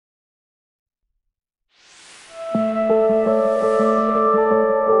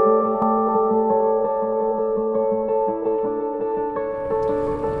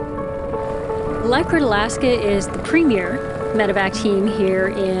LifeGuard Alaska is the premier medevac team here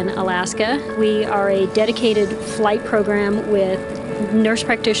in Alaska. We are a dedicated flight program with nurse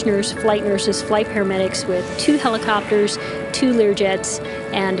practitioners, flight nurses, flight paramedics with 2 helicopters, 2 Learjets,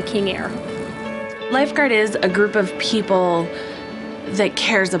 and a King Air. LifeGuard is a group of people that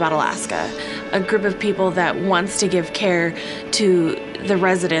cares about Alaska, a group of people that wants to give care to the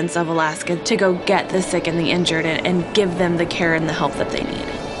residents of Alaska to go get the sick and the injured and give them the care and the help that they need.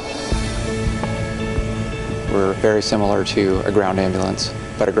 We're very similar to a ground ambulance,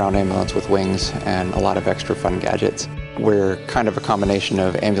 but a ground ambulance with wings and a lot of extra fun gadgets. We're kind of a combination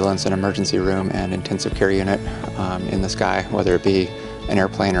of ambulance and emergency room and intensive care unit in the sky, whether it be an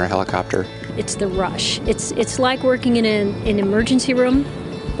airplane or a helicopter. It's the rush. It's like working in an emergency room,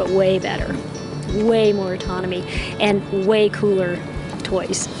 but way better, way more autonomy, and way cooler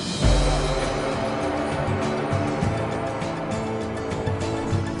toys.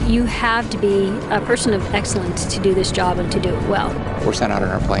 You have to be a person of excellence to do this job and to do it well. We're sent out on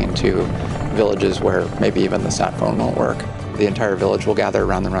our plane to villages where maybe even the sat phone won't work. The entire village will gather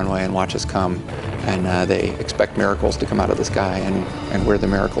around the runway and watch us come, and they expect miracles to come out of the sky, and we're the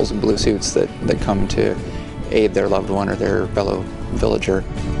miracles in blue suits that come to aid their loved one or their fellow villager.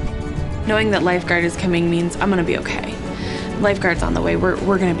 Knowing that LifeGuard is coming means I'm going to be okay. LifeGuard's on the way. We're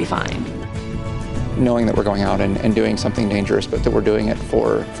going to be fine. Knowing that we're going out and doing something dangerous, but that we're doing it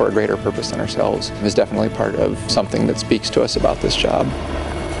for a greater purpose than ourselves is definitely part of something that speaks to us about this job.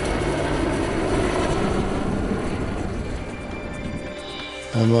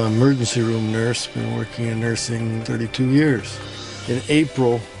 I'm an emergency room nurse, been working in nursing 32 years. In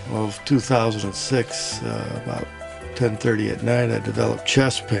April of 2006, about 10:30 at night, I developed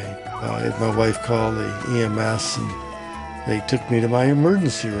chest pain. I had my wife call the EMS, and they took me to my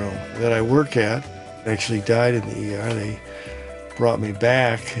emergency room that I work at. I actually died in the ER. They brought me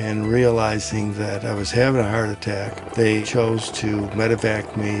back, and realizing that I was having a heart attack, they chose to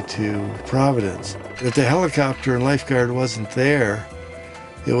medevac me to Providence. If the helicopter and LifeGuard wasn't there,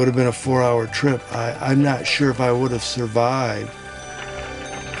 it would have been a 4-hour trip. I'm not sure if I would have survived.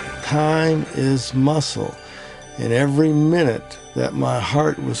 Time is muscle, and every minute that my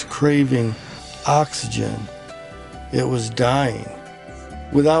heart was craving oxygen, it was dying.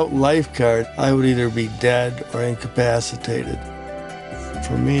 Without LifeGuard, I would either be dead or incapacitated.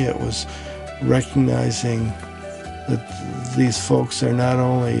 For me, it was recognizing that these folks are not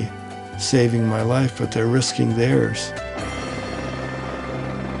only saving my life, but they're risking theirs.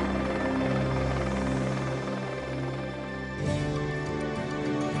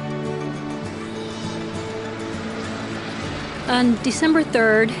 On December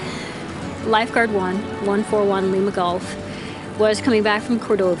 3rd, LifeGuard 141 Lima Gulf was coming back from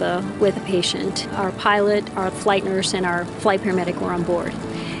Cordova with a patient. Our pilot, our flight nurse, and our flight paramedic were on board.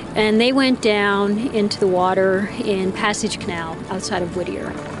 And they went down into the water in Passage Canal outside of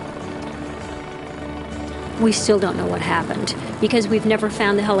Whittier. We still don't know what happened because we've never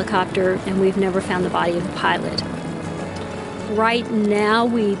found the helicopter and we've never found the body of the pilot. Right now,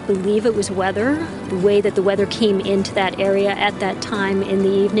 we believe it was weather. The way that the weather came into that area at that time in the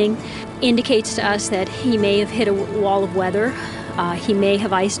evening indicates to us that he may have hit a wall of weather. He may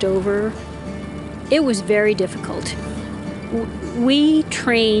have iced over. It was very difficult. We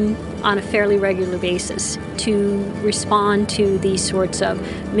train on a fairly regular basis to respond to these sorts of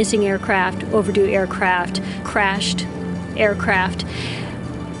missing aircraft, overdue aircraft, crashed aircraft.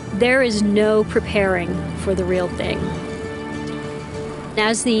 There is no preparing for the real thing.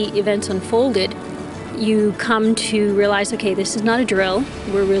 As the events unfolded, you come to realize, okay, this is not a drill.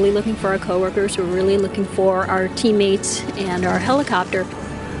 We're really looking for our coworkers. We're really looking for our teammates and our helicopter.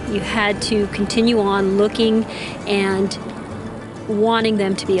 You had to continue on looking and wanting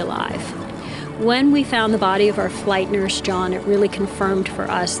them to be alive. When we found the body of our flight nurse, John, it really confirmed for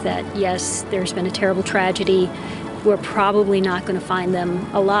us that, yes, there's been a terrible tragedy. We're probably not going to find them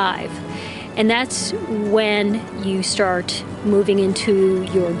alive. And that's when you start moving into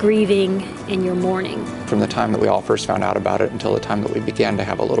your grieving and your mourning. From the time that we all first found out about it until the time that we began to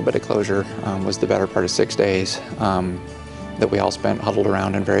have a little bit of closure was the better part of 6 days that we all spent huddled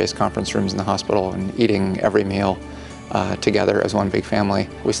around in various conference rooms in the hospital and eating every meal together as one big family.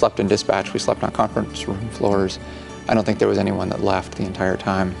 We slept in dispatch, we slept on conference room floors. I don't think there was anyone that left the entire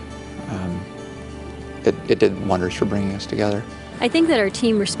time. It did wonders for bringing us together. I think that our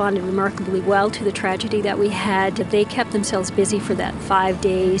team responded remarkably well to the tragedy that we had. They kept themselves busy for that 5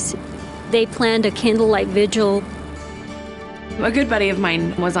 days. They planned a candlelight vigil. A good buddy of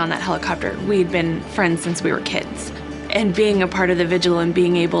mine was on that helicopter. We'd been friends since we were kids. And being a part of the vigil and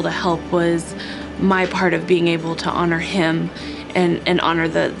being able to help was my part of being able to honor him and honor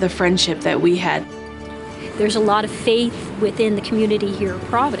the friendship that we had. There's a lot of faith within the community here in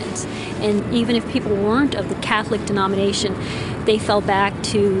Providence. And even if people weren't of the Catholic denomination, they fell back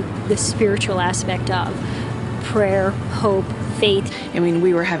to the spiritual aspect of prayer, hope, faith. I mean,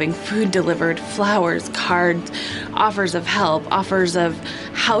 we were having food delivered, flowers, cards, offers of help, offers of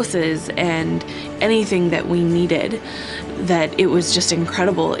houses, and anything that we needed. That it was just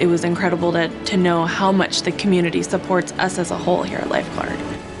incredible. It was incredible to know how much the community supports us as a whole here at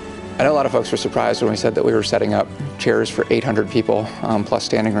LifeGuard. I know a lot of folks were surprised when we said that we were setting up chairs for 800 people, plus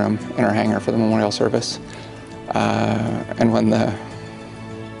standing room in our hangar for the memorial service. And when the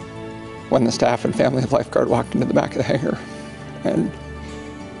staff and family of LifeGuard walked into the back of the hangar,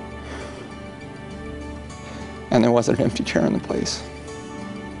 and there wasn't an empty chair in the place,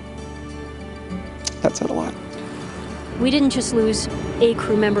 that said a lot. We didn't just lose a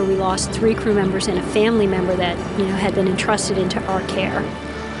crew member, we lost 3 crew members and a family member that, had been entrusted into our care.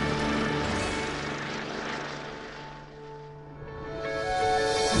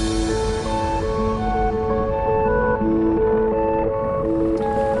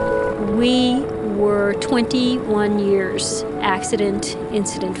 We were 21 years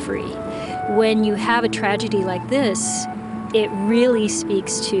incident free. When you have a tragedy like this, it really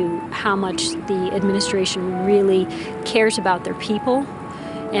speaks to how much the administration really cares about their people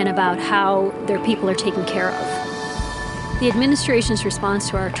and about how their people are taken care of. The administration's response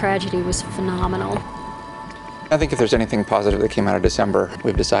to our tragedy was phenomenal. I think if there's anything positive that came out of December,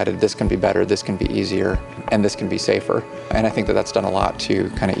 we've decided this can be better, this can be easier, and this can be safer. And I think that that's done a lot to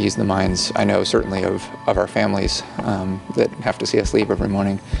kind of ease the minds, I know certainly of our families that have to see us leave every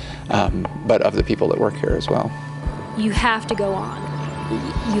morning, but of the people that work here as well. You have to go on.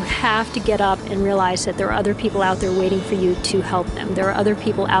 You have to get up and realize that there are other people out there waiting for you to help them. There are other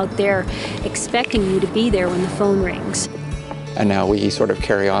people out there expecting you to be there when the phone rings. And now we sort of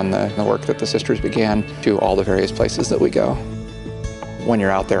carry on the work that the sisters began to all the various places that we go. When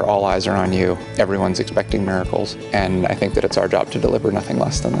you're out there, all eyes are on you. Everyone's expecting miracles. And I think that it's our job to deliver nothing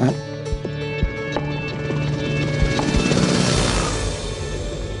less than that.